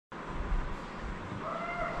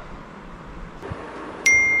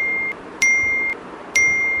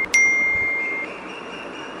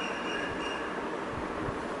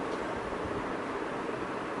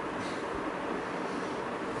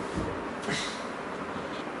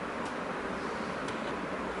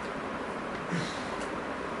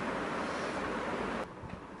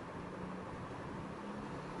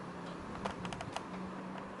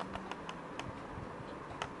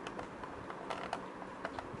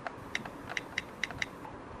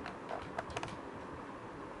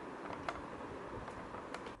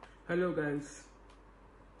Hello guys,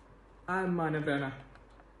 I am Madhav Sharma,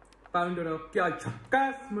 founder of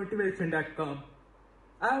KyaChakasMotivation.com.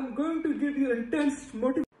 I am going to give you intense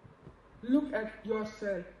motivation. Look at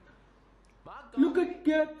yourself. Look at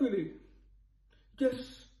carefully.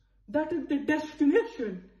 Yes, that is the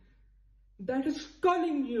destination that is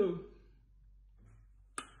calling you.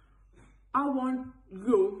 I want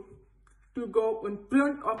you to go in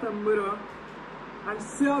front of a mirror and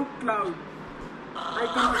say out loud, I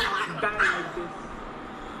cannot die like this.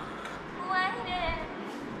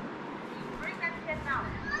 Bring that shit now.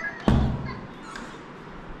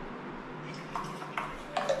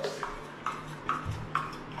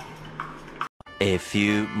 A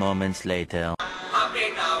few moments later.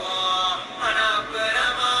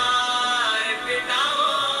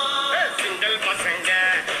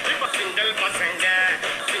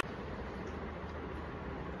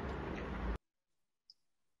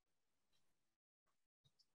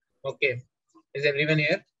 Okay, is everyone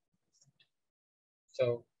here?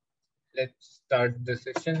 So let's start the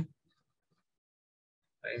session.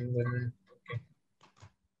 Okay.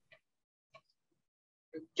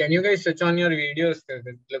 Can you guys switch on your videos? Because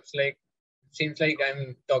it seems like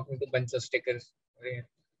I'm talking to a bunch of stickers.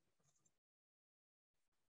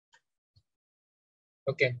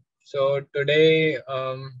 Okay, so today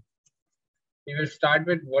we will start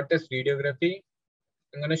with what is videography.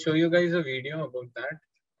 I'm going to show you guys a video about that.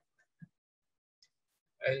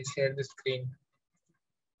 I'll share the screen.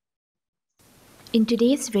 In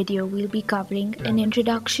today's video, we'll be covering an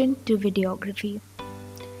introduction to videography.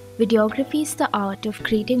 Videography is the art of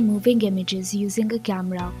creating moving images using a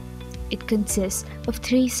camera. It consists of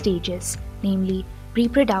 3 stages, namely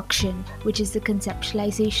pre-production, which is the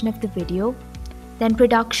conceptualization of the video, then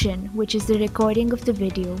production, which is the recording of the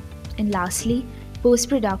video, and lastly,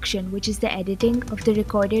 post-production, which is the editing of the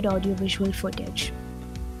recorded audiovisual footage.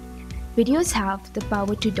 Videos have the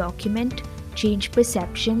power to document, change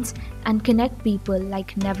perceptions, and connect people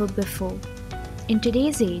like never before. In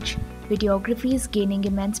today's age, videography is gaining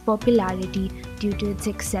immense popularity due to its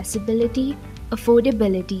accessibility,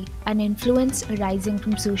 affordability, and influence arising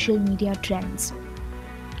from social media trends.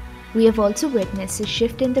 We have also witnessed a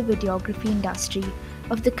shift in the videography industry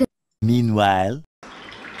of the Meanwhile,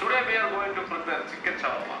 today we are going to prepare chicken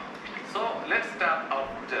shawarma. So let's start our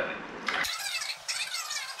journey.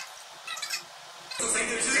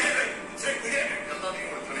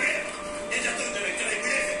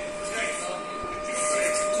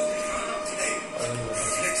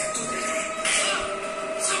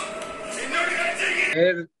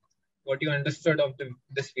 Share what you understood of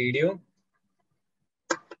this video.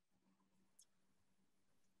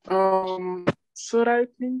 So I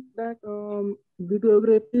think that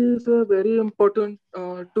videography is a very important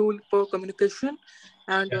tool for communication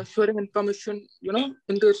and sharing information,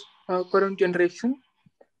 in this current generation.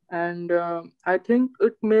 And I think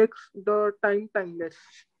it makes the time timeless.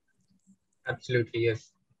 Absolutely,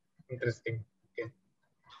 yes. Interesting. Okay.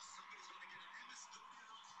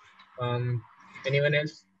 Anyone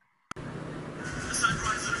else?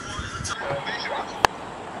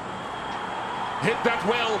 Hit that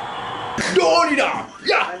well.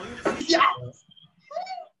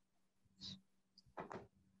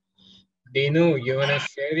 Dinu, you want to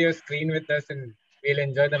share your screen with us and we'll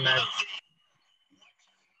enjoy the match.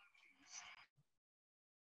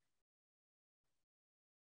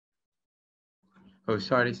 Oh,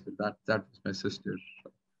 sorry, sir. That was my sister.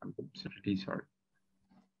 I'm absolutely sorry.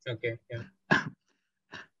 Okay, yeah. I'm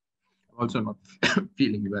also not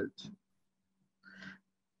feeling well.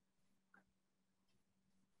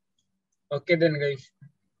 Okay then, guys.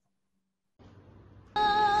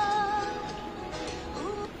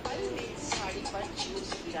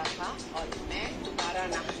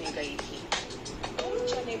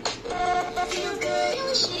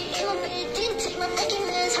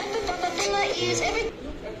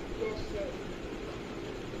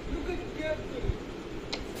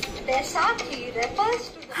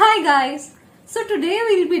 Hi guys, so today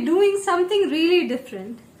we'll be doing something really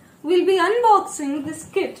different. We'll be unboxing this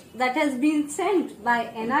kit that has been sent by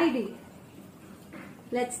NID.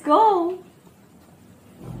 Let's go!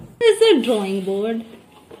 This is a drawing board.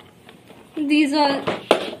 These are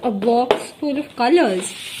a box full of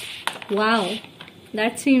colors. Wow,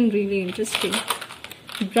 that seemed really interesting.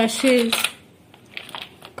 Brushes,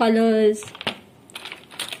 colors.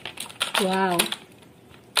 Wow.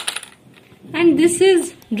 And this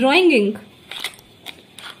is drawing ink.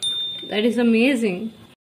 That is amazing.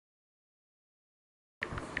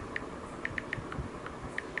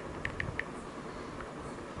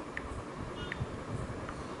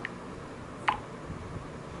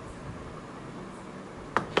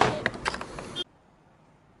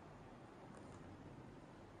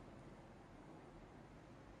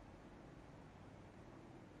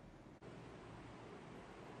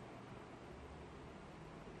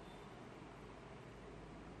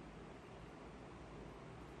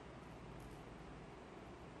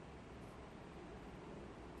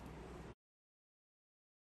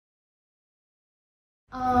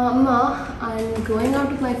 Ma, I'm going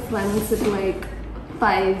out with my friends at like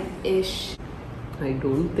 5-ish. I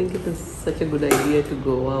don't think it is such a good idea to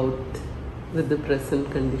go out with the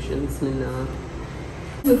present conditions, Minna.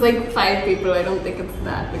 With like 5 people, I don't think it's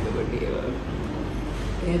that big of a deal.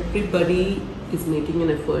 Everybody is making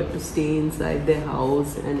an effort to stay inside their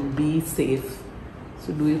house and be safe.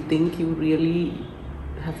 So do you think you really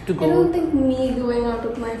have to go? I don't think me going out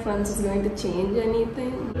with my friends is going to change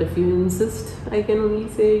anything. If you insist, I can only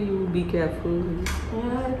say you be careful.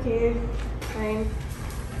 Yeah, okay, fine.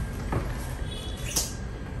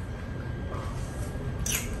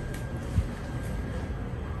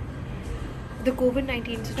 The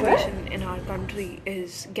COVID-19 situation in our country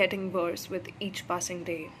is getting worse with each passing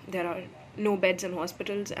day. There are no beds in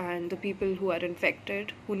hospitals, and the people who are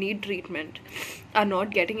infected, who need treatment, are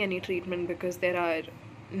not getting any treatment because there are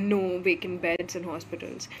no vacant beds in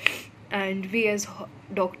hospitals. And we as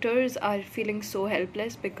doctors are feeling so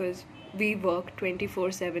helpless because we work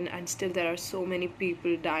 24/7 and still there are so many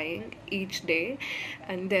people dying each day,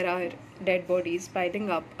 and there are dead bodies piling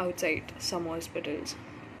up outside some hospitals.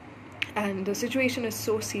 And the situation is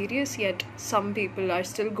so serious, yet some people are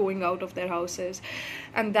still going out of their houses,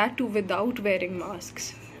 and that too without wearing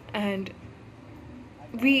masks. And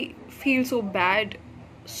we feel so bad,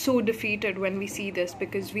 so defeated when we see this,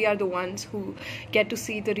 because we are the ones who get to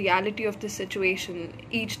see the reality of the situation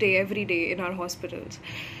each day, every day in our hospitals.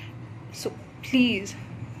 So please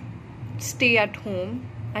stay at home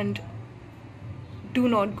and do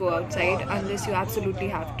not go outside unless you absolutely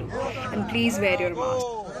have to, and please wear your mask.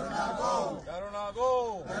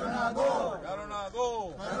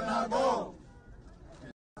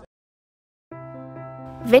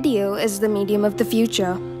 Video is the medium of the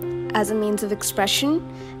future, as a means of expression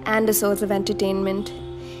and a source of entertainment.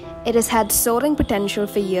 It has had soaring potential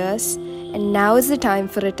for years, and now is the time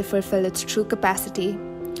for it to fulfill its true capacity.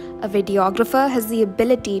 A videographer has the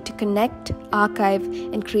ability to connect, archive,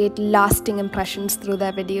 and create lasting impressions through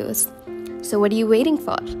their videos. So what are you waiting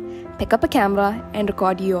for? Pick up a camera and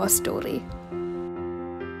record your story.